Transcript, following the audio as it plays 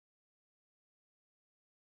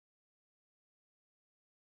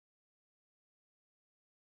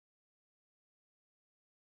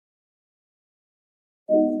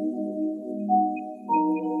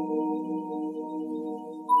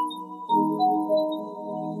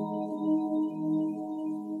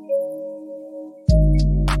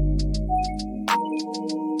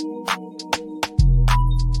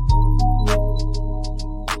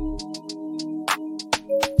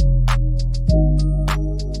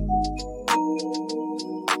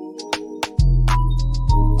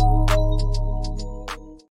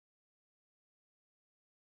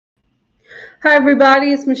Hi,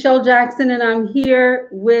 everybody. It's Michelle Jackson, and I'm here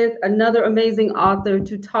with another amazing author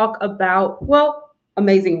to talk about,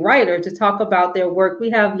 amazing writer to talk about their work.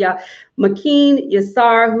 We have Makeen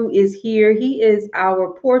Yassar, who is here. He is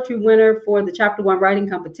our poetry winner for the Chapter One writing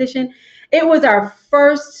competition. It was our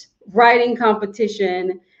first writing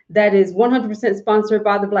competition that is 100% sponsored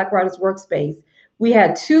by the Black Writers Workspace. We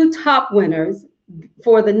had two top winners.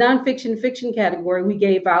 For the nonfiction fiction category, we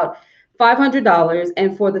gave out $500,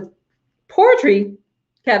 and for the poetry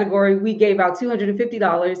category, we gave out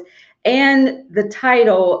 $250 and the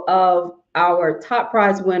title of our top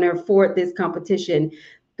prize winner for this competition.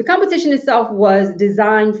 The competition itself was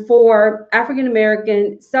designed for African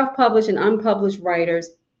American self-published and unpublished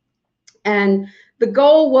writers. And the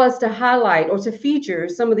goal was to highlight or to feature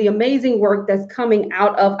some of the amazing work that's coming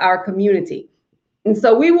out of our community. And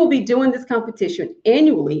so we will be doing this competition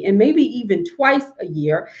annually and maybe even twice a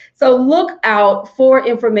year. So look out for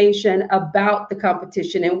information about the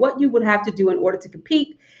competition. And what you would have to do in order to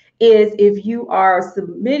compete is, if you are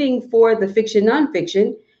submitting for the fiction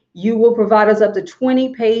nonfiction, you will provide us up to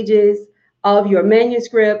 20 pages of your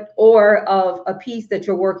manuscript or of a piece that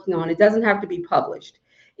you're working on. It doesn't have to be published.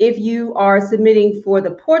 If you are submitting for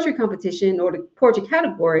the poetry competition or the poetry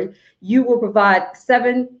category, you will provide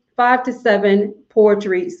 5 to 7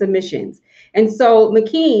 poetry submissions. And so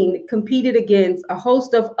Makeen competed against a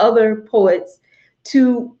host of other poets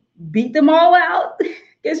to beat them all out, I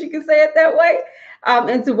guess you can say it that way,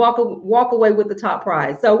 and to walk away with the top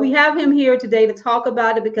prize. So we have him here today to talk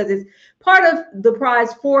about it, because it's part of the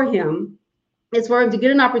prize for him is for him to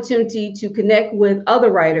get an opportunity to connect with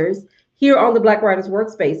other writers here on the Black Writers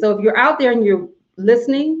Workspace. So if you're out there and you're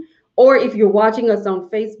listening, or if you're watching us on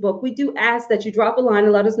Facebook, we do ask that you drop a line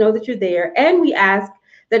and let us know that you're there. And we ask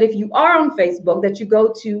that if you are on Facebook, that you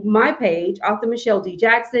go to my page, author Michelle D.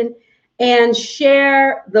 Jackson, and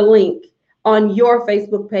share the link on your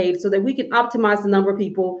Facebook page so that we can optimize the number of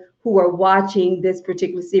people who are watching this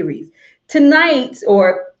particular series. Tonight,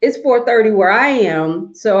 or it's 4:30 where I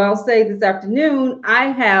am, so I'll say this afternoon, I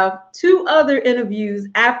have 2 other interviews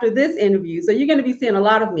after this interview. So you're going to be seeing a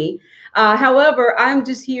lot of me. However, I'm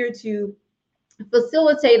just here to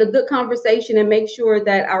facilitate a good conversation and make sure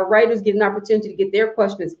that our writers get an opportunity to get their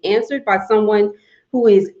questions answered by someone who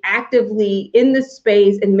is actively in the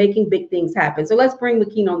space and making big things happen. So let's bring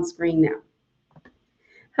Makeen on the screen now.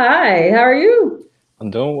 Hi, how are you?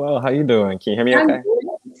 I'm doing well. How you doing? Can you hear me I'm okay?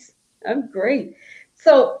 great. I'm great.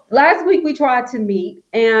 So last week we tried to meet,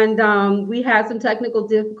 and we had some technical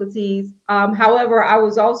difficulties. However, I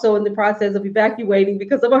was also in the process of evacuating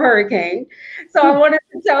because of a hurricane. So I wanted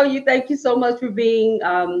to tell you thank you so much for being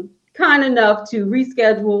kind enough to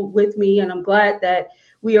reschedule with me. And I'm glad that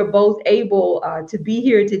we are both able to be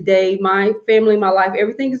here today. My family, my life,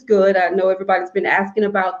 everything is good. I know everybody's been asking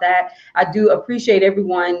about that. I do appreciate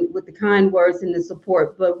everyone with the kind words and the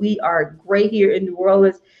support, but we are great here in New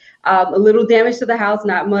Orleans. A little damage to the house,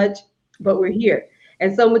 not much, but we're here.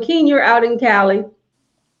 And so, Makeen, you're out in Cali,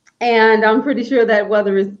 and I'm pretty sure that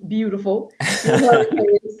weather is beautiful. This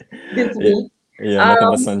Yeah, week. yeah, nothing but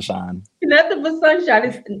Um, sunshine. Nothing but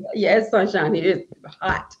sunshine. It's sunshine here. It's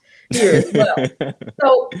hot here as well.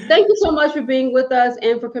 So thank you so much for being with us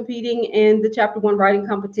and for competing in the Chapter One writing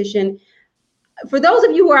competition. For those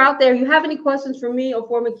of you who are out there, you have any questions for me or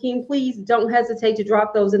for Makeen, please don't hesitate to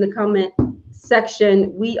drop those in the comment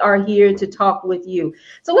section. We are here to talk with you.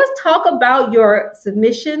 So let's talk about your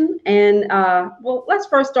submission. And let's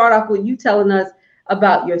first start off with you telling us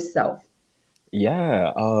about yourself.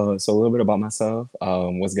 Yeah, so a little bit about myself.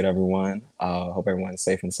 What's good, everyone? Hope everyone's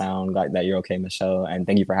safe and sound. Glad that you're okay, Michelle, and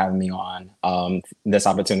thank you for having me on. This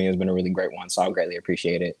opportunity has been a really great one, so I greatly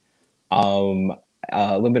appreciate it. Um,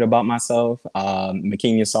 a little bit about myself.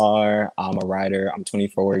 Makeen Yassar. I'm a writer. I'm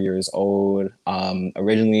 24 years old.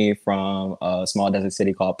 Originally from a small desert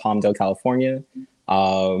city called Palmdale, California.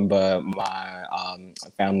 But my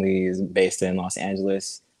family is based in Los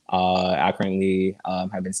Angeles. I currently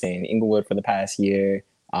have been staying in Inglewood for the past year.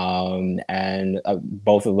 And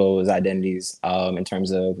both of those identities, in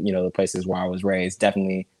terms of, the places where I was raised,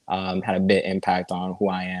 definitely had a big impact on who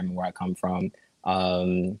I am and where I come from.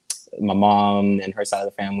 My mom and her side of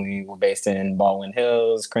the family were based in Baldwin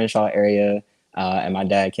Hills, Crenshaw area. And my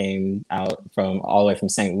dad came out from all the way from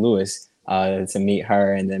St. Louis to meet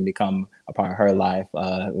her and then become a part of her life,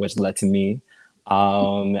 which led to me.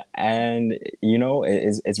 And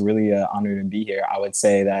it's really an honor to be here. I would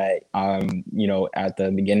say that at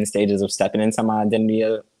the beginning stages of stepping into my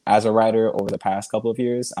identity as a writer over the past couple of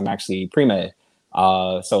years, I'm actually pre-med.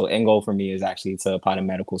 So end goal for me is actually to apply to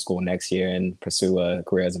medical school next year and pursue a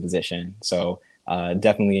career as a physician. So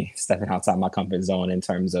definitely stepping outside my comfort zone in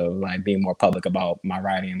terms of like being more public about my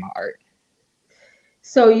writing and my art.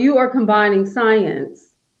 So you are combining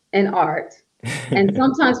science and art. And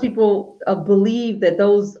sometimes people believe that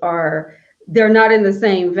they're not in the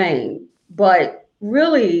same vein, but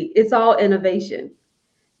really it's all innovation.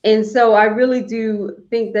 And so I really do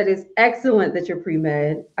think that it's excellent that you're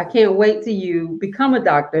pre-med. I can't wait till you become a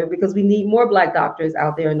doctor because we need more Black doctors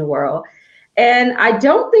out there in the world. And I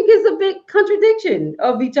don't think it's a big contradiction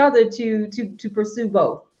of each other to pursue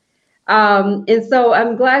both. And so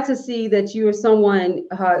I'm glad to see that you are someone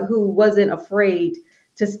who wasn't afraid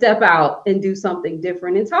to step out and do something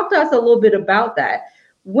different. And talk to us a little bit about that.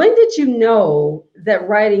 When did you know that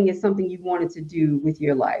writing is something you wanted to do with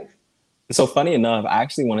your life? So funny enough, I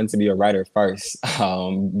actually wanted to be a writer first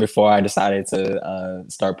before I decided to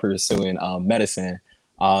start pursuing medicine.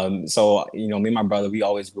 So, you know, me and my brother, we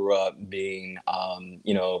always grew up being,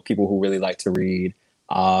 you know, people who really like to read.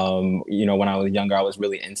 You know, when I was younger, I was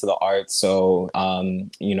really into the arts. So,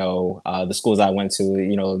 you know, the schools I went to,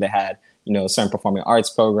 you know, they had, you know, certain performing arts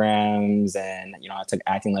programs. And, you know, I took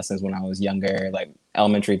acting lessons when I was younger, like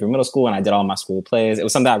elementary through middle school. And I did all my school plays. It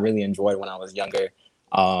was something I really enjoyed when I was younger.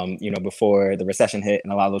 You know, before the recession hit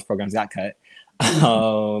and a lot of those programs got cut.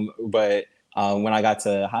 But when I got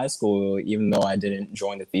to high school, even though I didn't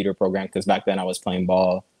join the theater program, because back then I was playing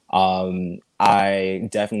ball, I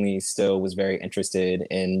definitely still was very interested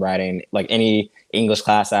in writing. Like any English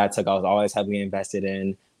class I took, I was always heavily invested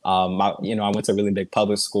in. You know, I went to a really big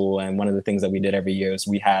public school, and one of the things that we did every year is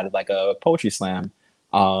we had like a poetry slam.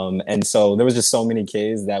 And so there was just so many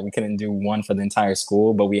kids that we couldn't do one for the entire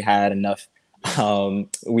school, but we had enough.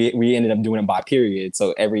 We ended up doing it by period.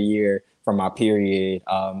 So every year from our period,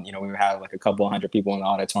 you know, we would have like a couple hundred people in the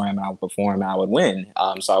auditorium, and I would perform and I would win.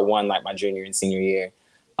 So I won like my junior and senior year.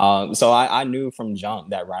 So I knew from jump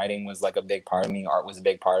that writing was like a big part of me. Art was a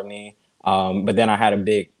big part of me. But then I had a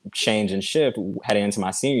big change and shift heading into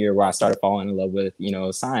my senior year where I started falling in love with, you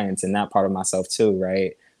know, science and that part of myself too.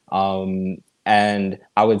 Right. And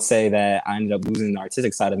I would say that I ended up losing the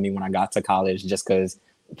artistic side of me when I got to college, just because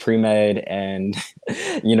pre-med and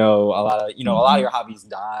you know a lot of your hobbies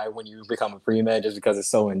die when you become a pre-med just because it's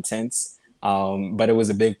so intense. But it was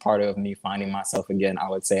a big part of me finding myself again, I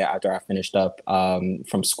would say, after I finished up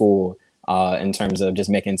from school, in terms of just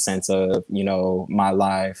making sense of, you know, my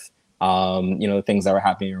life, you know, the things that were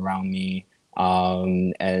happening around me,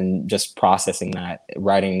 and just processing that.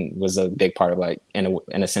 Writing was a big part of, like,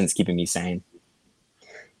 in a sense, keeping me sane.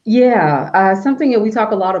 Yeah, something that we talk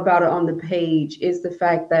a lot about it on the page is the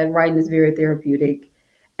fact that writing is very therapeutic,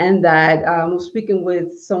 and that I was speaking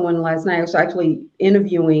with someone last night. I was actually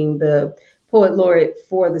interviewing the poet laureate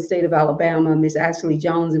for the state of Alabama, Miss Ashley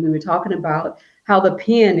Jones, and we were talking about how the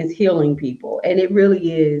pen is healing people, and it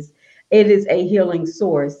really is. It is a healing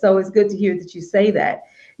source. So it's good to hear that you say that.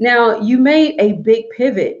 Now, you made a big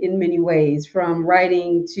pivot in many ways from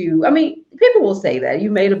writing to, I mean, people will say that you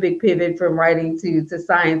made a big pivot from writing to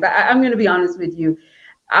science. I'm going to be honest with you.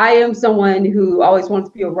 I am someone who always wanted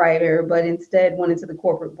to be a writer, but instead went into the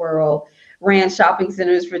corporate world, ran shopping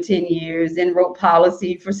centers for 10 years, and wrote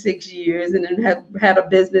policy for 6 years, and then had a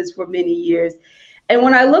business for many years. And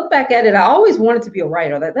when I look back at it, I always wanted to be a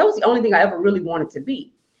writer. That was the only thing I ever really wanted to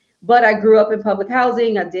be. But I grew up in public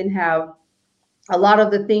housing. I didn't have a lot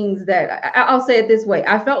of the things that I'll say it this way.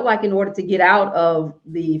 I felt like in order to get out of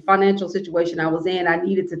the financial situation I was in, I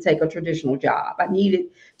needed to take a traditional job. I needed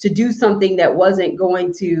to do something that wasn't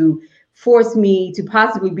going to force me to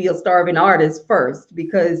possibly be a starving artist first,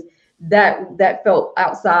 because that felt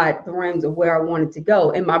outside the realms of where I wanted to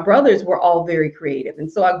go. And my brothers were all very creative.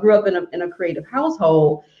 And so I grew up in a creative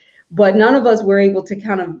household, but none of us were able to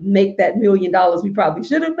kind of make that $1 million we probably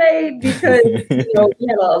should have made, because you know, we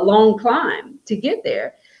had a long climb to get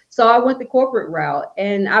there. So I went the corporate route,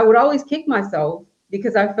 and I would always kick myself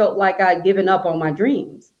because I felt like I'd given up on my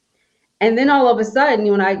dreams. And then all of a sudden,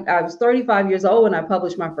 when I was 35 years old and I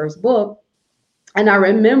published my first book, and I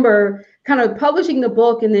remember kind of publishing the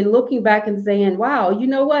book and then looking back and saying, wow, you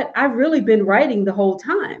know what? I've really been writing the whole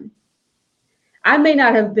time. I may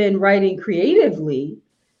not have been writing creatively,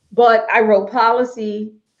 but I wrote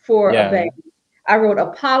policy for a bank. I wrote a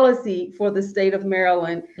policy for the state of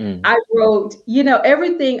Maryland. I wrote, you know,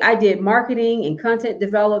 everything. I did marketing and content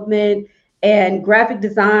development and graphic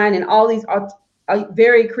design and all these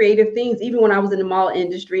very creative things, even when I was in the mall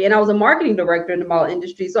industry. And I was a marketing director in the mall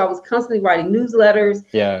industry. So I was constantly writing newsletters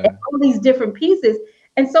and all these different pieces.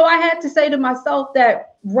 And so I had to say to myself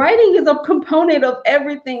that writing is a component of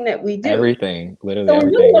everything that we do. Everything, literally so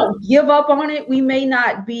everything. So we don't give up on it. We may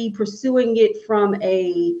not be pursuing it from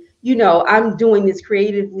a, I'm doing this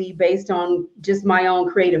creatively based on just my own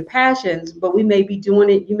creative passions, but we may be doing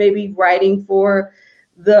it. You may be writing for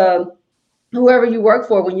the whoever you work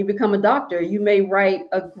for. When you become a doctor, you may write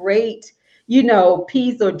a great,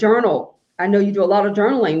 piece or journal. I know you do a lot of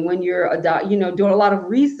journaling when you're doing a lot of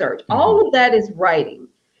research. Mhm. All of that is writing.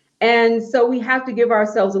 And so we have to give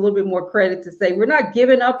ourselves a little bit more credit to say we're not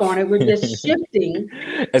giving up on it. We're just shifting.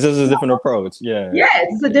 It's just a different approach. Yeah. Yes,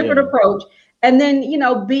 it's a different Yeah. approach. And then,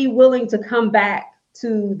 be willing to come back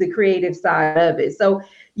to the creative side of it. So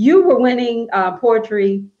you were winning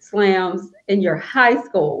poetry slams in your high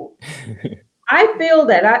school. I feel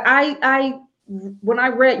that when I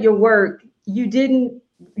read your work, you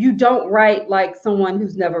don't write like someone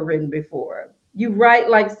who's never written before. You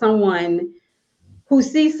write like someone who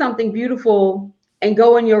sees something beautiful and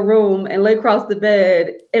go in your room and lay across the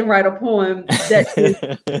bed and write a poem that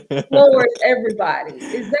floors everybody.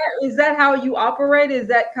 Is that how you operate? Is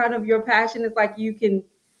that kind of your passion? It's like you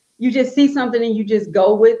just see something and you just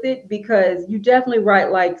go with it, because you definitely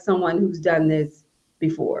write like someone who's done this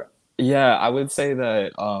before. Yeah, I would say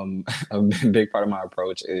that a big part of my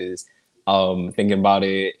approach is thinking about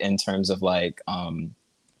it in terms of like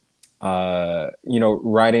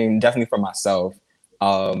writing definitely for myself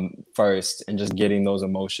first, and just getting those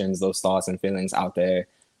emotions, those thoughts and feelings out there.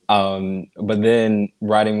 But then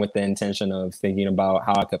writing with the intention of thinking about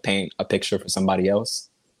how I could paint a picture for somebody else.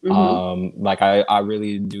 Hmm. Like I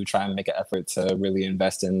really do try and make an effort to really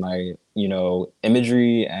invest in like,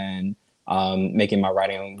 imagery and making my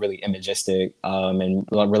writing really imagistic, and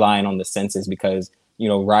relying on the senses, because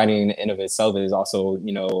writing in of itself is also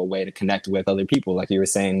a way to connect with other people, like you were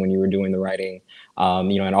saying when you were doing the writing,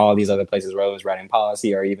 and all these other places where I was writing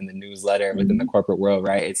policy or even the newsletter within the Hmm. corporate world,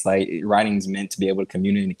 right? It's like writing's meant to be able to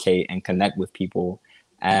communicate and connect with people.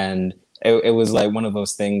 And it was like one of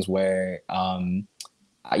those things where when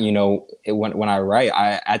I write,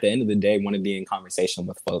 I at the end of the day want to be in conversation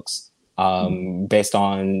with folks, based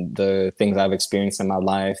on the things I've experienced in my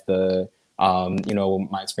life, my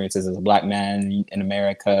experiences as a Black man in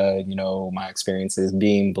America, my experiences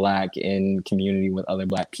being Black in community with other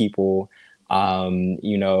Black people,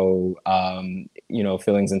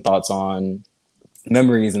 feelings and thoughts on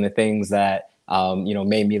memories and the things that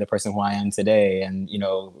made me the person who I am today, and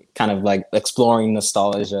kind of like exploring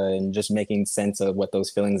nostalgia and just making sense of what those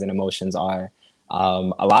feelings and emotions are.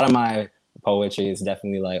 A lot of my poetry is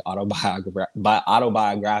definitely like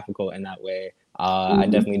autobiographical in that way. I Hmm.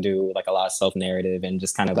 definitely do like a lot of self-narrative and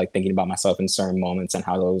just kind of like thinking about myself in certain moments and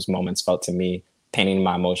how those moments felt to me, painting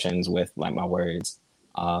my emotions with like my words.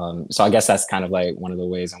 So I guess that's kind of like one of the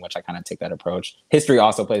ways in which I kind of take that approach. History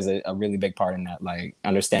also plays a really big part in that, like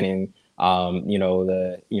understanding,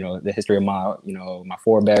 the history of my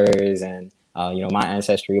forebears and, my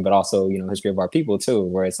ancestry, but also, history of our people too,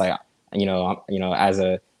 where it's like,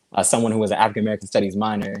 as someone who was an African American studies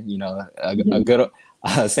minor, a Hmm. good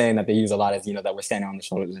saying that they use a lot is, that we're standing on the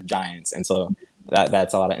shoulders of giants. And so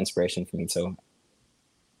that's a lot of inspiration for me too.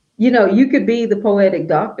 You could be the poetic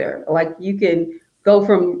doctor. Like, you can go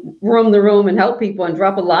from room to room and help people and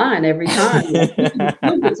drop a line every time. Like, people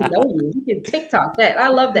still get to know you. You can TikTok that. I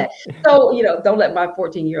love that. So, don't let my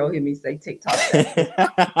 14-year-old hear me say TikTok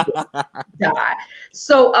that. Die.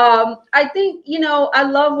 So I think, I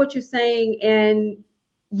love what you're saying, and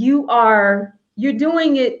you're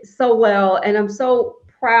doing it so well. And I'm so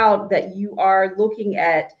proud that you are looking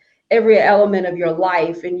at every element of your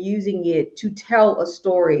life and using it to tell a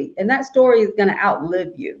story. And that story is going to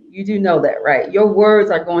outlive you. You do know that, right? Your words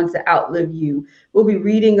are going to outlive you. We'll be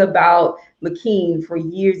reading about McKeen for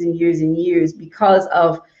years and years and years because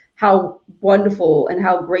of how wonderful and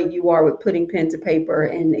how great you are with putting pen to paper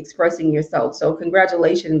and expressing yourself. So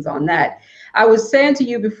congratulations on that. I was saying to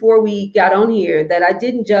you before we got on here that I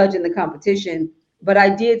didn't judge in the competition, but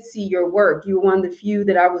I did see your work. You were one of the few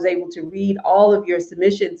that I was able to read all of your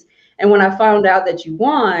submissions. And when I found out that you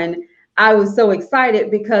won, I was so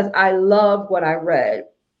excited because I loved what I read.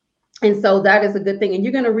 And so that is a good thing. And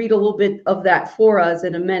you're going to read a little bit of that for us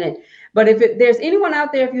in a minute. But if there's anyone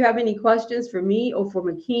out there, if you have any questions for me or for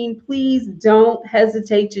McKeen, please don't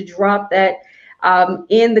hesitate to drop that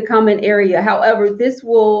in the comment area. However, this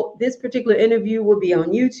particular interview will be on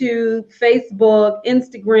YouTube, Facebook,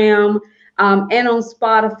 Instagram, and on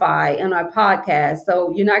Spotify and our podcast. So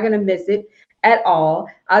you're not going to miss it at all.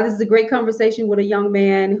 This is a great conversation with a young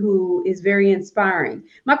man who is very inspiring.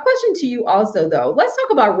 My question to you also, though, let's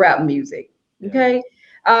talk about rap music. Yeah. Okay.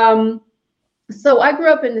 Um, so I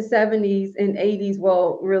grew up in the 70s and 80s,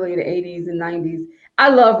 well, really the 80s and 90s. I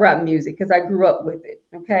love rap music because I grew up with it.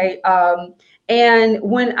 Okay. And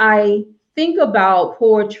when I think about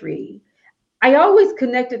poetry, I always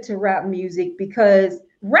connected to rap music because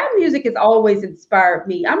rap music has always inspired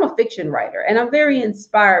me. I'm a fiction writer and I'm very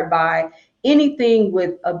inspired by anything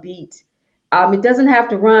with a beat. It doesn't have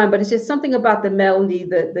to rhyme, but it's just something about the melody,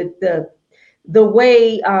 the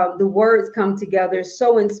way the words come together is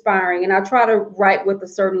so inspiring. And I try to write with a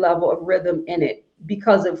certain level of rhythm in it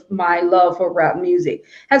because of my love for rap music.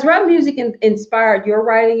 Has rap music inspired your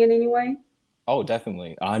writing in any way? Oh,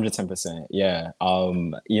 definitely, 110%. Yeah.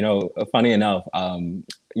 Funny enough,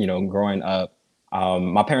 growing up,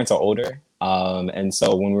 my parents are older. And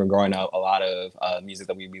so when we were growing up, a lot of music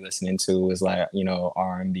that we'd be listening to was like,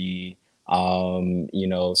 R&B,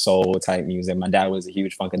 soul type music. My dad was a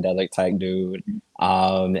huge funkadelic type dude.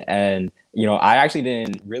 And I actually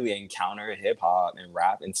didn't really encounter hip hop and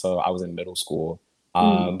rap until I was in middle school.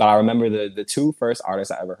 Mm. But I remember the two first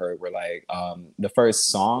artists I ever heard were like the first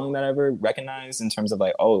song that I ever recognized in terms of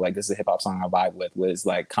like, oh, like this is a hip hop song I vibe with was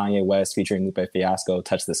like Kanye West featuring Lupe Fiasco,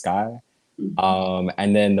 Touch the Sky.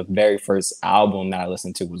 And then the very first album that I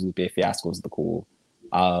listened to was Lupe Fiasco's The Cool.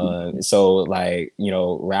 So like,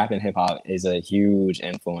 rap and hip hop is a huge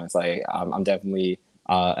influence. Like I'm definitely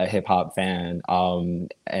a hip hop fan.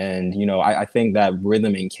 And I think that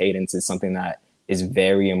rhythm and cadence is something that is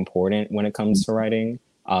very important when it comes to writing,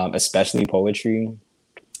 especially poetry,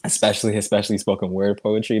 especially spoken word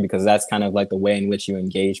poetry, because that's kind of like the way in which you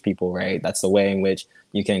engage people, right? That's the way in which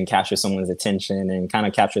you can capture someone's attention and kind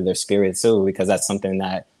of capture their spirit too, because that's something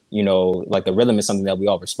that, like the rhythm is something that we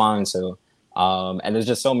all respond to. And there's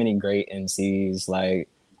just so many great MCs like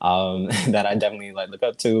that I definitely like look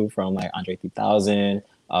up to, from like Andre 3000,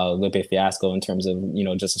 Lupe Fiasco in terms of,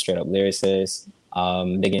 just a straight up lyricist,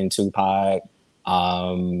 Biggie and Tupac.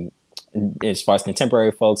 As far as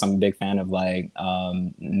contemporary folks, I'm a big fan of like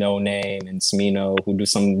No Name and Smino, who do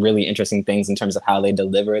some really interesting things in terms of how they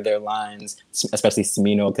deliver their lines, especially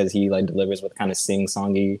Smino because he like delivers with kind of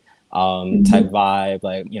sing-songy type vibe,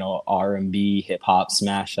 like R&B, hip hop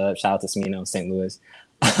smash up. Shout out to Smino, St. Louis.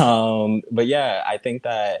 But yeah, I think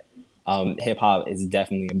that hip hop is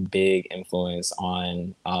definitely a big influence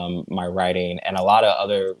on my writing, and a lot of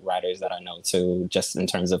other writers that I know too, just in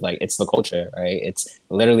terms of like, it's the culture, right? It's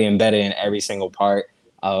literally embedded in every single part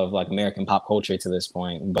of like American pop culture to this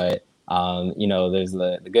point. But there's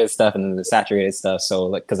the good stuff and then the saturated stuff. So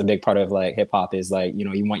like, because a big part of like hip hop is like,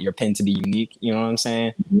 you want your pen to be unique, you know what I'm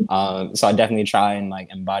saying? So I definitely try and like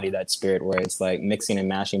embody that spirit where it's like mixing and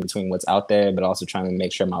mashing between what's out there, but also trying to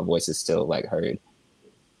make sure my voice is still like heard.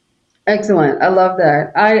 Excellent. I love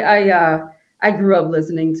that. I grew up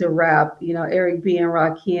listening to rap, Eric B and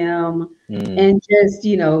Rakim, Mm. and just,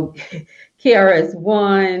 KRS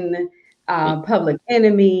One, Public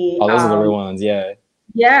Enemy, Oh, those are the real ones. Yeah.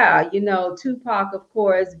 yeah, Tupac, of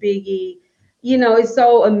course, Biggie. It's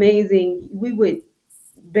so amazing. We would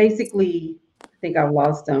basically, I think I've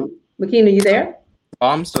lost him. Makina, you there? Oh,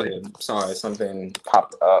 I'm still here. Sorry, something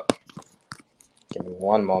popped up. Give me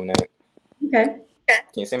one moment. Okay.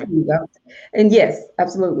 Can you see me? There you go. And yes,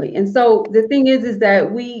 absolutely. And so the thing is that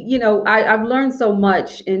I've learned so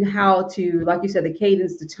much in how to, like you said, the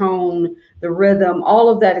cadence, the tone, the rhythm, all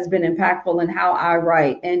of that has been impactful in how I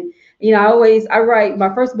write. And, I write,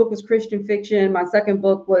 my first book was Christian fiction. My second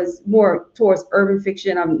book was more towards urban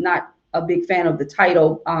fiction. I'm not a big fan of the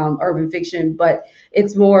title, urban fiction, but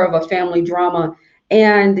it's more of a family drama.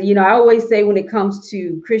 And, I always say when it comes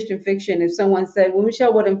to Christian fiction, if someone said, well,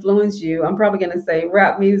 Michelle, what influenced you? I'm probably going to say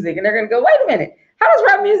rap music. And they're going to go, wait a minute, how does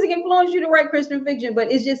rap music influence you to write Christian fiction? But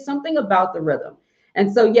it's just something about the rhythm.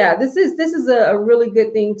 And so, yeah, this is a really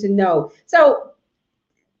good thing to know. So,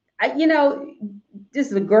 does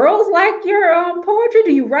the girls like your poetry?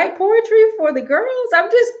 Do you write poetry for the girls? I'm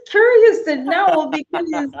just curious to know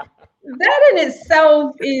because that in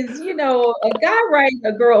itself is, a guy writing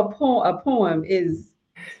a girl a poem is,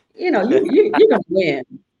 you're gonna win.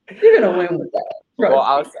 You're gonna win with that. Well,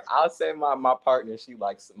 Trust me. I'll say my partner, she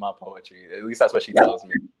likes my poetry. At least that's what she tells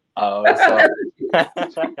me. So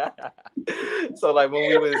so like when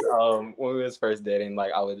we was first dating,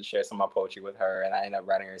 like I would share some of my poetry with her, and I ended up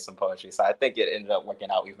writing her some poetry. So I think it ended up working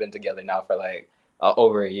out. We've been together now for like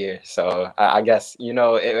over a year. So I guess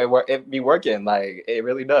it be working. Like it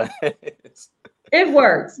really does. It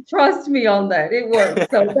works. Trust me on that. It works.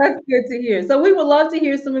 So that's good to hear. So we would love to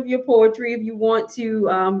hear some of your poetry if you want to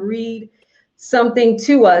read something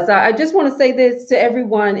to us. I just want to say this to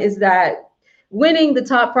everyone is that winning the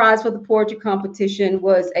top prize for the poetry competition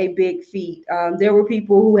was a big feat. There were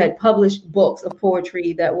people who had published books of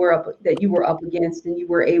poetry that you were up against, and you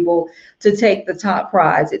were able to take the top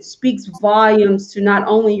prize. It speaks volumes to not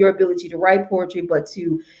only your ability to write poetry, but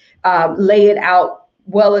to lay it out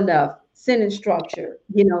well enough sentence structure,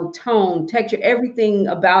 you know, tone, texture, everything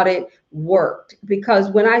about it worked.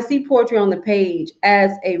 Because when I see poetry on the page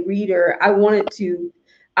as a reader, I wanted to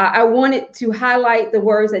highlight the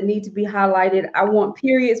words that need to be highlighted. I want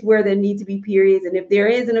periods where there need to be periods. And if there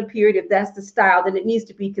isn't a period, if that's the style, then it needs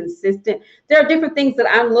to be consistent. There are different things that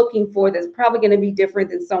I'm looking for that's probably going to be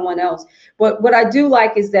different than someone else. But what I do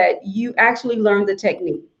like is that you actually learn the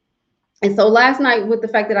technique. And so last night, with the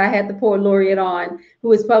fact that I had the poet laureate on,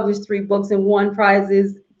 who has published 3 books and won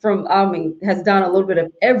prizes from, I mean, has done a little bit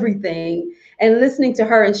of everything, and listening to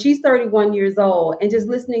her, and she's 31 years old, and just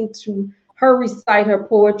listening to her recite her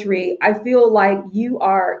poetry, I feel like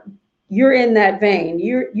you're in that vein.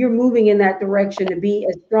 You're moving in that direction to be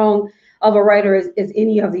as strong of a writer as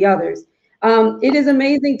any of the others. It is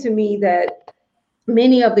amazing to me that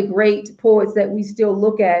many of the great poets that we still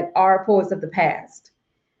look at are poets of the past.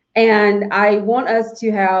 And I want us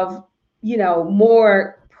to have, you know,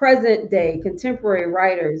 more present day contemporary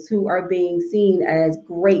writers who are being seen as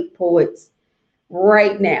great poets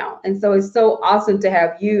right now. And so it's so awesome to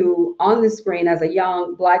have you on the screen as a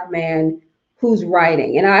young Black man who's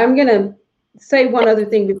writing. And I'm going to say one other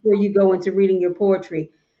thing before you go into reading your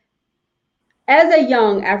poetry. As a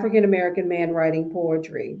young African American man writing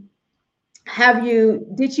poetry,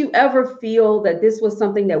 did you ever feel that this was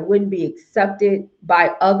something that wouldn't be accepted by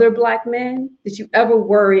other Black men? Did you ever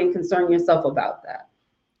worry and concern yourself about that?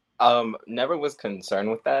 Never was concerned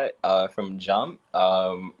with that from jump.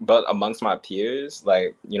 But amongst my peers,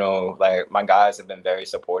 like, you know, like my guys have been very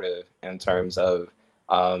supportive in terms of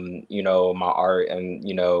you know, my art and,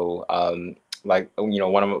 you know, like, you know,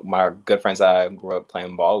 one of my good friends that I grew up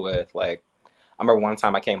playing ball with, like, I remember one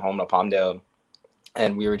time I came home to Palmdale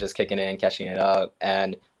and we were just kicking it and catching it up.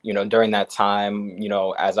 And, you know, during that time, you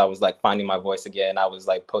know, as I was like finding my voice again, I was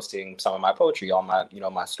like posting some of my poetry on my, you know,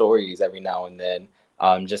 my stories every now and then,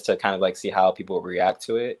 just to kind of like see how people react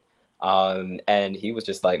to it. And he was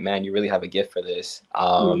just like, man, you really have a gift for this.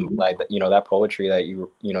 Mhm. Like, you know, that poetry that you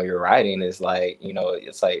know, you're writing is like, you know,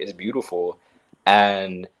 it's like, it's beautiful.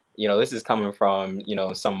 And, you know, this is coming from, you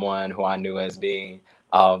know, someone who I knew as being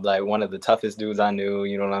like one of the toughest dudes I knew,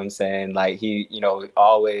 you know what I'm saying? Like he, you know,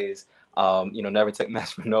 always, you know, never took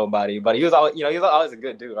mess from nobody, but he was always, you know, he was always a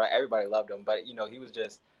good dude, right? Everybody loved him, but you know, he was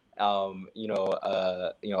just, you know,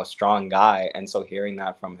 a strong guy. And so hearing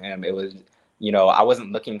that from him, it was, you know, I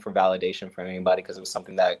wasn't looking for validation from anybody because it was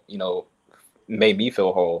something that, you know, made me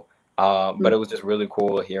feel whole. But it was just really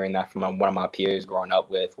cool hearing that from one of my peers growing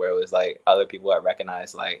up with, where it was like other people that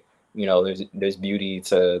recognized, like, you know, there's beauty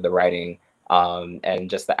to the writing, and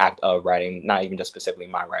just the act of writing, not even just specifically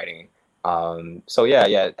my writing. So yeah,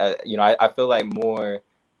 you know, I feel like more,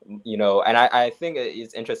 you know, and I think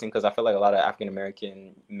it's interesting because I feel like a lot of African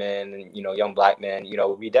American men, you know, young Black men, you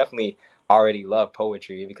know, we definitely already love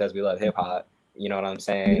poetry because we love hip hop. You know what I'm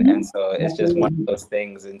saying? And Mhm. so it's just one of Absolutely. those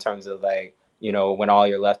things in terms of like, you know, when all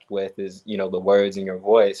you're left with is, you know, the words in your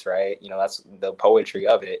voice, right? You know, that's the poetry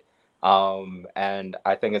of it. And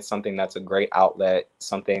I think it's something that's a great outlet,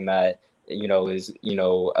 something that, you know, is, you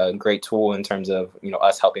know, a great tool in terms of, you know,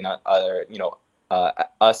 us helping other, you know,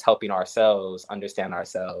 us helping ourselves understand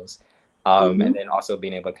ourselves, and Mhm. then also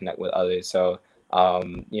being able to connect with others. So,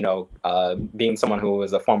 you know, being someone who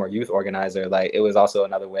was a former youth organizer, like it was also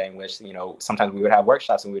another way in which, you know, sometimes we would have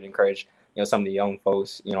workshops and we would encourage, you know, some of the young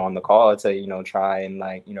folks, you know, on the call to, you know, try and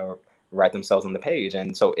like, you know, write themselves on the page.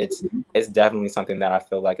 And so it's definitely something that I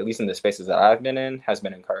feel like, at least in the spaces that I've been in, has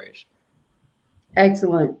been encouraged.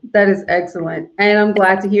 Excellent. That is excellent. And I'm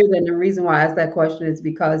glad to hear that. And the reason why I asked that question is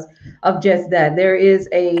because of just that. There is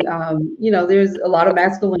there's a lot of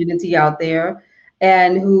masculinity out there,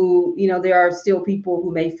 and there are still people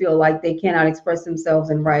who may feel like they cannot express themselves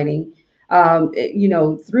in writing,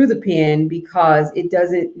 through the pen because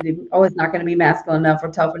it's not going to be masculine enough or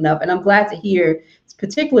tough enough. And I'm glad to hear,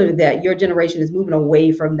 particularly that your generation is moving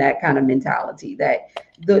away from that kind of mentality, that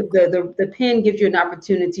the pen gives you an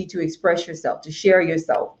opportunity to express yourself, to share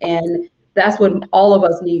yourself. And that's what all of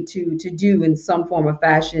us need to do in some form of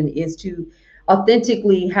fashion, is to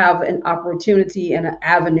authentically have an opportunity and an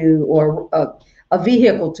avenue or a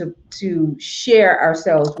vehicle to share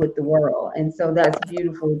ourselves with the world. And so that's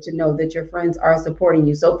beautiful to know that your friends are supporting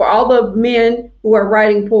you. So for all the men who are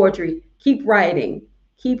writing poetry, keep writing.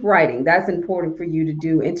 Keep writing. That's important for you to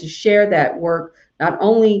do, and to share that work not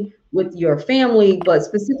only with your family, but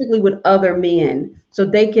specifically with other men, so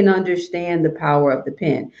they can understand the power of the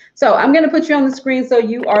pen. So I'm going to put you on the screen so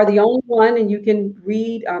you are the only one, and you can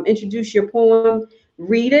read, introduce your poem,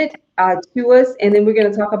 read it to us, and then we're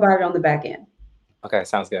going to talk about it on the back end. Okay,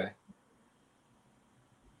 sounds good.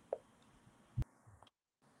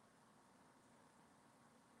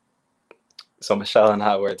 So Michelle and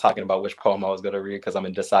I were talking about which poem I was going to read because I'm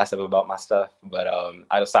indecisive about my stuff. But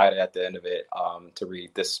I decided at the end of it to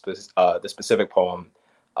read this specific poem.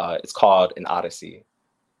 It's called An Odyssey.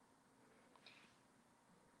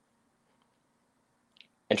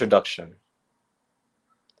 Introduction.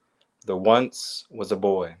 There once was a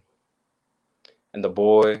boy, and the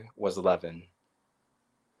boy was 11.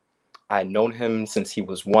 I had known him since he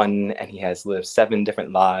was 1, and he has lived 7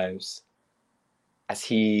 different lives. As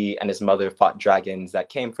he and his mother fought dragons that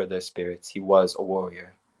came for their spirits, he was a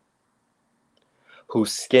warrior,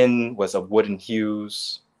 whose skin was of wooden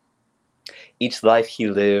hues. Each life he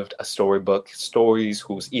lived a storybook, stories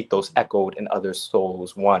whose ethos echoed in other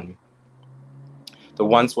souls. One. There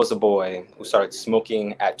once was a boy who started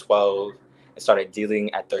smoking at 12 and started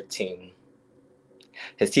dealing at 13.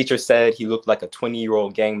 His teacher said he looked like a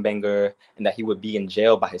 20-year-old gangbanger and that he would be in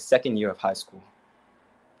jail by his 2nd year of high school.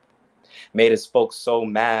 Made his folks so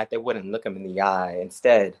mad they wouldn't look him in the eye.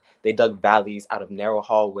 Instead, they dug valleys out of narrow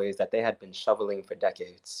hallways that they had been shoveling for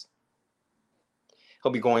decades.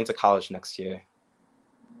 He'll be going to college next year.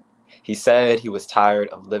 He said he was tired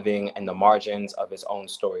of living in the margins of his own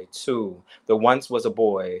story. 2. There once was a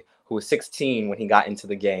boy who was 16 when he got into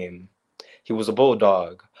the game. He was a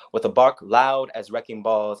bulldog with a bark loud as wrecking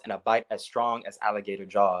balls and a bite as strong as alligator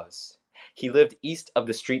jaws. He lived east of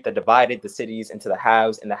the street that divided the cities into the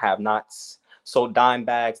haves and the have-nots, sold dime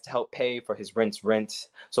bags to help pay for his rent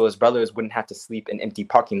so his brothers wouldn't have to sleep in empty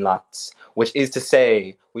parking lots, which is to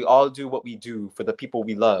say, we all do what we do for the people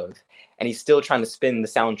we love. And he's still trying to spin the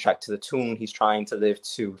soundtrack to the tune he's trying to live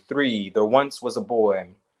to. 3. There once was a boy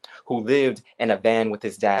who lived in a van with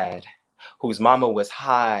his dad, whose mama was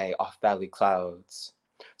high off valley clouds.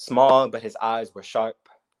 Small, but his eyes were sharp.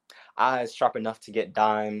 Eyes sharp enough to get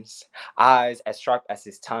dimes. Eyes as sharp as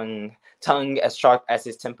his tongue. Tongue as sharp as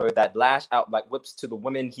his temper that lashed out like whips to the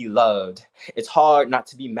women he loved. It's hard not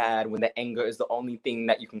to be mad when the anger is the only thing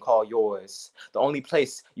that you can call yours. The only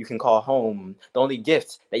place you can call home. The only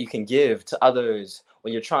gift that you can give to others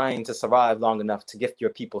when you're trying to survive long enough to gift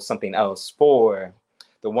your people something else. 4.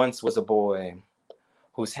 There once was a boy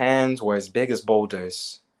whose hands were as big as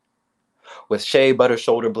boulders, with shea butter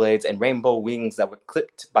shoulder blades and rainbow wings that were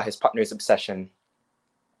clipped by his partner's obsession.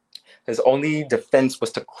 His only defense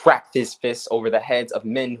was to crack his fists over the heads of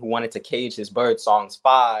men who wanted to cage his bird songs.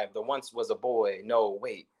 5. There once was a boy. No,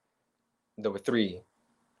 wait. There were 3.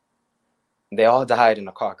 They all died in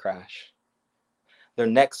a car crash. Their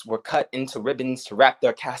necks were cut into ribbons to wrap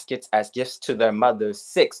their caskets as gifts to their mothers.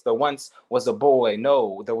 6. There once was a boy.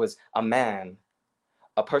 No, there was a man.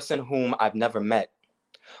 A person whom I've never met,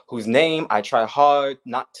 whose name I try hard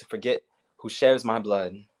not to forget, who shares my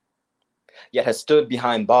blood, yet has stood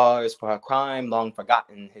behind bars for a crime long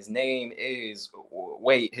forgotten. His name is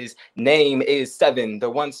 7. There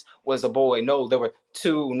once was a boy. No, there were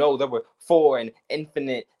 2. No, there were 4. An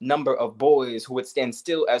infinite number of boys who would stand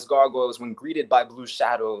still as gargoyles when greeted by blue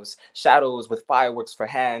shadows. Shadows with fireworks for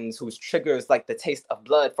hands, whose triggers like the taste of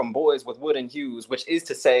blood from boys with wooden hues, which is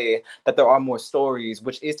to say that there are more stories,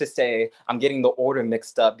 which is to say I'm getting the order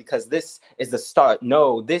mixed up because this is the start.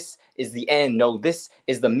 No, this is the end. No, this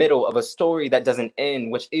is the middle of a story that doesn't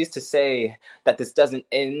end, which is to say that this doesn't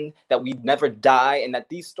end, that we never die, and that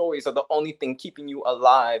these stories are the only thing keeping you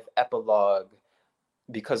alive. Epilogue.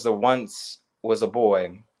 Because there once was a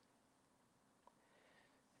boy,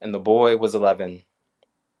 and the boy was 11.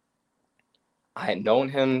 I had known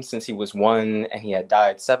him since he was 1, and he had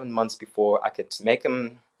died 7 months before I could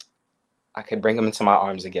bring him into my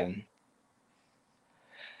arms again.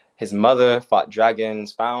 His mother fought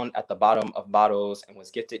dragons found at the bottom of bottles and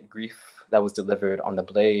was gifted grief that was delivered on the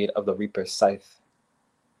blade of the reaper's scythe.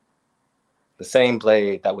 The same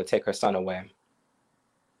blade that would take her son away.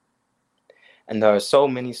 And there are so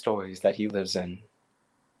many stories that he lives in.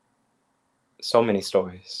 So many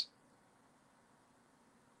stories.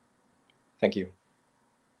 Thank you.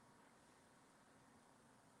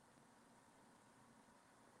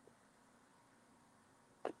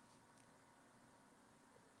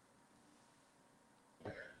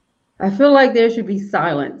 I feel like there should be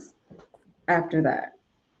silence after that.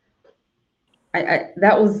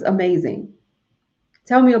 That was amazing.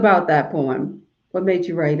 Tell me about that poem. What made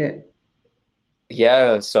you write it?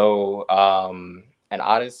 Yeah, so An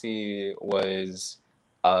Odyssey was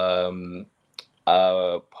a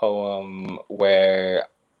poem where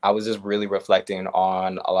I was just really reflecting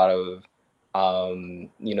on a lot of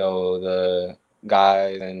the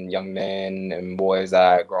guys and young men and boys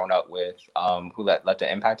that I'd grown up with who left an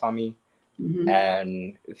impact on me. Mm-hmm.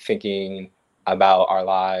 And thinking about our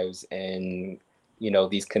lives and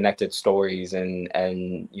these connected stories and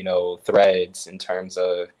threads in terms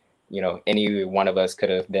of you know, any one of us could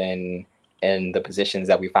have been in the positions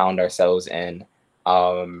that we found ourselves in,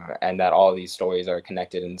 and that all these stories are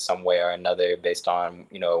connected in some way or another based on,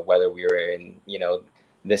 you know, whether we were in, you know,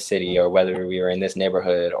 this city, or whether we were in this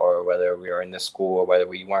neighborhood, or whether we were in this school, or whether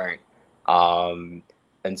we weren't. Um,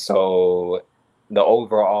 and so the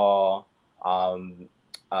overall um,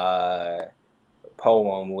 uh,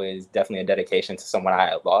 poem was definitely a dedication to someone I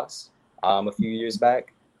had lost a few years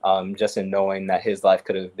back. Just in knowing that his life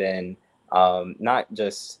could have been not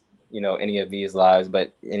just, you know, any of these lives,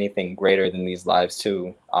 but anything greater than these lives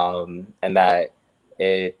too, and that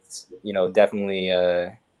it's, you know, definitely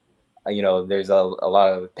you know, there's a lot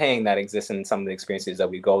of pain that exists in some of the experiences that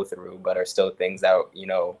we go through, but are still things that, you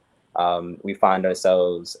know, we find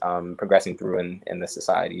ourselves progressing through in the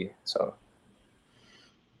society. So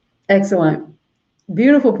Excellent.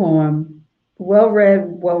 Beautiful poem. Well read,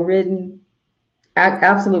 well written,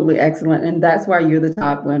 absolutely excellent. And that's why you're the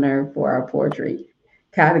top winner for our poetry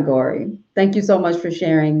category. Thank you so much for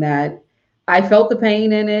sharing that. I felt the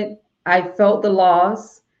pain in it, I felt the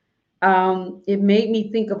loss. It made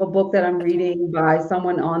me think of a book that I'm reading by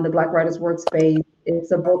someone on the Black Writers Workspace.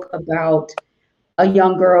 It's a book about a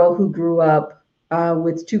young girl who grew up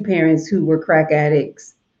with two parents who were crack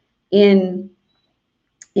addicts in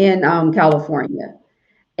California,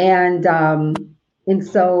 and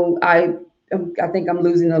so I think I'm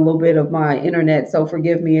losing a little bit of my internet, so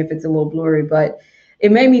forgive me if it's a little blurry, but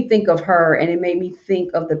it made me think of her, and it made me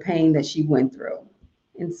think of the pain that she went through.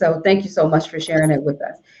 And so thank you so much for sharing it with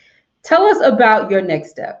us. Tell us about your next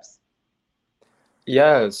steps.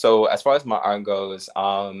 yeah, so as far as my art goes,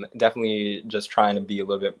 definitely just trying to be a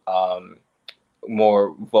little bit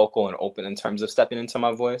more vocal and open in terms of stepping into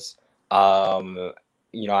my voice. Um,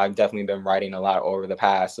 you know, I've definitely been writing a lot over the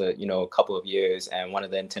past, you know, couple of years. And one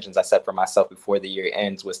of the intentions I set for myself before the year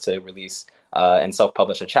ends was to release and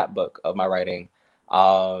self-publish a chapbook of my writing.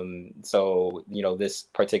 So, you know, this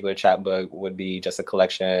particular chapbook would be just a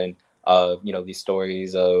collection of, you know, these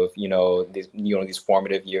stories of, you know, these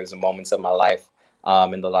formative years and moments of my life,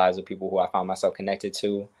 in the lives of people who I found myself connected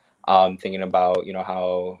to, thinking about, you know,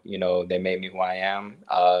 how, you know, they made me who I am.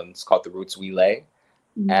 It's called The Roots We Lay.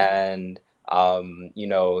 Mhm. And, you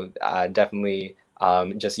know, definitely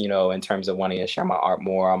just, you know, in terms of wanting to share my art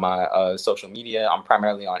more on my social media, I'm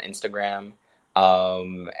primarily on Instagram.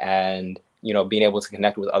 And, you know, being able to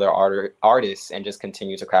connect with other artists and just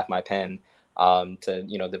continue to craft my pen, to,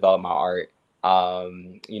 you know, develop my art.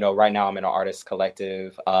 You know, right now I'm in an artist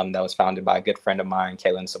collective that was founded by a good friend of mine,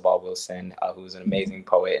 Kaylin Sabal Wilson, who's an amazing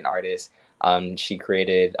poet and artist. She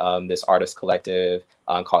created this artist collective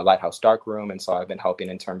called Lighthouse Darkroom, and so I've been helping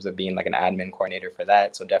in terms of being like an admin coordinator for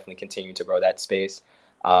that. So definitely continue to grow that space.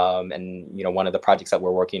 And you know, one of the projects that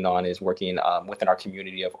we're working on is working within our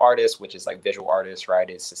community of artists, which is like visual artists,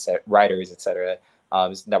 writers, etc.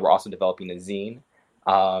 That we're also developing a zine.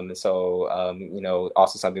 You know,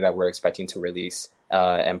 also something that we're expecting to release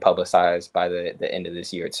and publicize by the end of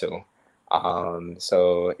this year too.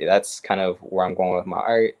 So that's kind of where I'm going with my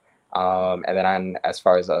art. And then as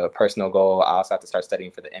far as a personal goal, I also have to start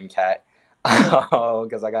studying for the MCAT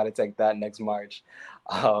because I got to take that next March.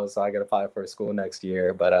 So I got to apply for school next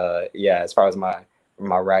year. But yeah, as far as my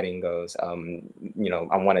writing goes, you know,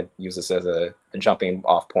 I want to use this as a jumping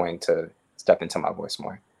off point to step into my voice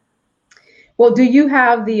more. Well, do you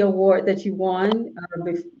have the award that you won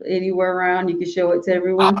anywhere around? You can show it to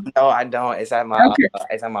everyone. No, I don't. It's at my Okay.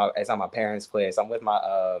 it's at my parents' place. I'm with my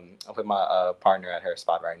partner at her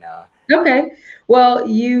spot right now. Okay. Well,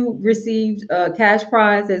 you received a cash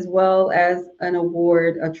prize as well as an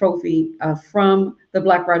award, a trophy from the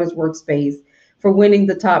Black Writers Workspace for winning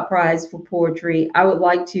the top prize for poetry. I would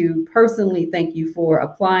like to personally thank you for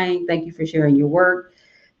applying. Thank you for sharing your work.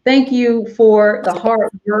 Thank you for the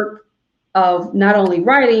hard work of not only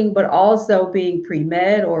writing, but also being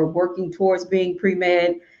pre-med or working towards being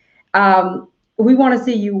pre-med. We want to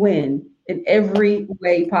see you win in every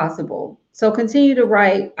way possible. So continue to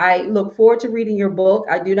write. I look forward to reading your book.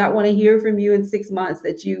 I do not want to hear from you in 6 months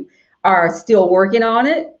that you are still working on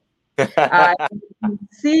it. I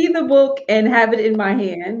see the book and have it in my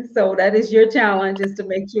hand. So that is your challenge, is to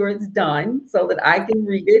make sure it's done so that I can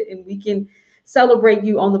read it and we can celebrate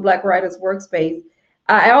you on the Black Writers Workspace.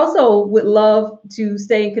 I also would love to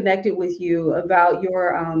stay connected with you about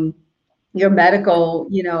your medical,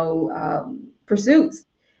 pursuits.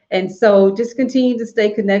 And so just continue to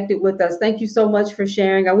stay connected with us. Thank you so much for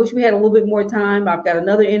sharing. I wish we had a little bit more time. I've got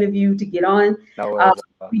another interview to get on. No Uh,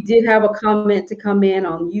 worries. we did have a comment to come in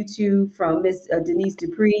on YouTube from Miss Denise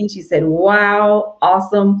Dupree. She said, "Wow,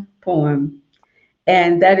 awesome poem."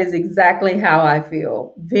 And that is exactly how I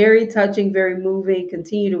feel. Very touching, very moving.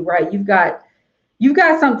 Continue to write. You've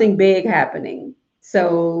got something big happening.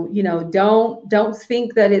 So, don't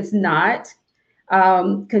think that it's not.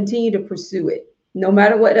 Continue to pursue it. No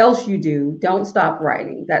matter what else you do, don't stop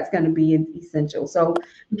writing. That's going to be essential. So,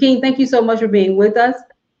 King, thank you so much for being with us.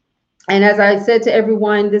 And as I said to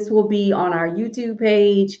everyone, this will be on our YouTube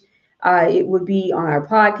page. It would be on our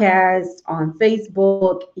podcast, on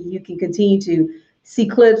Facebook. You can continue to see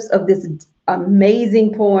clips of this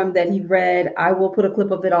amazing poem that he read. I will put a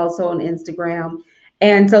clip of it also on Instagram.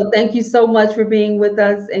 And so thank you so much for being with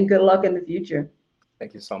us, and good luck in the future.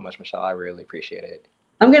 Thank you so much, Michelle. I really appreciate it.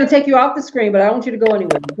 I'm going to take you off the screen, but I don't want you to go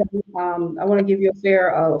anywhere. I want to give you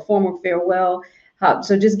a formal farewell.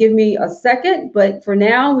 So just give me a second. But for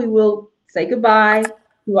now, we will say goodbye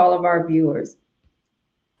to all of our viewers.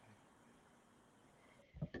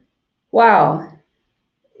 Wow.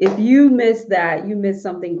 If you missed that, you missed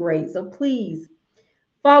something great. So please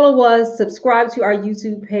follow us, subscribe to our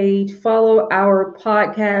YouTube page, follow our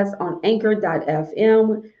podcast on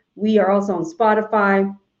anchor.fm. We are also on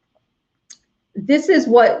Spotify. This is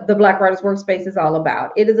what the Black Writers Workspace is all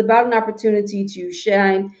about. It is about an opportunity to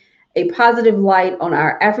shine a positive light on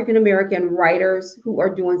our African American writers who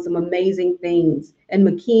are doing some amazing things. And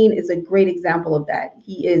McKeen is a great example of that.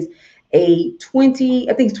 He is a 20,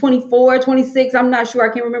 I think 24, 26, I'm not sure,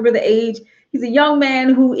 I can't remember the age. He's a young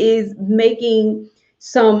man who is making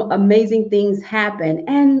some amazing things happen,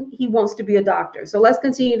 and he wants to be a doctor. So let's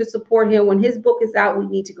continue to support him. When his book is out, we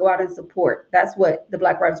need to go out and support. That's what the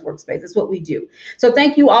Black Writers Workspace, that's what we do. So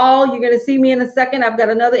thank you all. You're going to see me in a second. I've got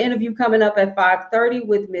another interview coming up at 5:30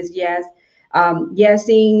 with Ms.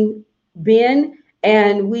 Yassine Ben,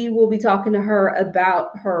 and we will be talking to her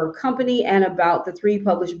about her company and about the 3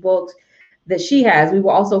 published books that she has. We will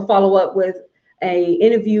also follow up with an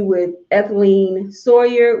interview with Ethelene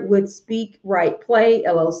Sawyer with Speak Write Play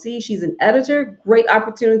LLC. She's an editor. Great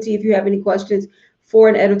opportunity if you have any questions for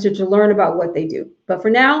an editor to learn about what they do. But for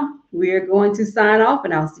now, we're going to sign off,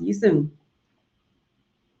 and I'll see you soon.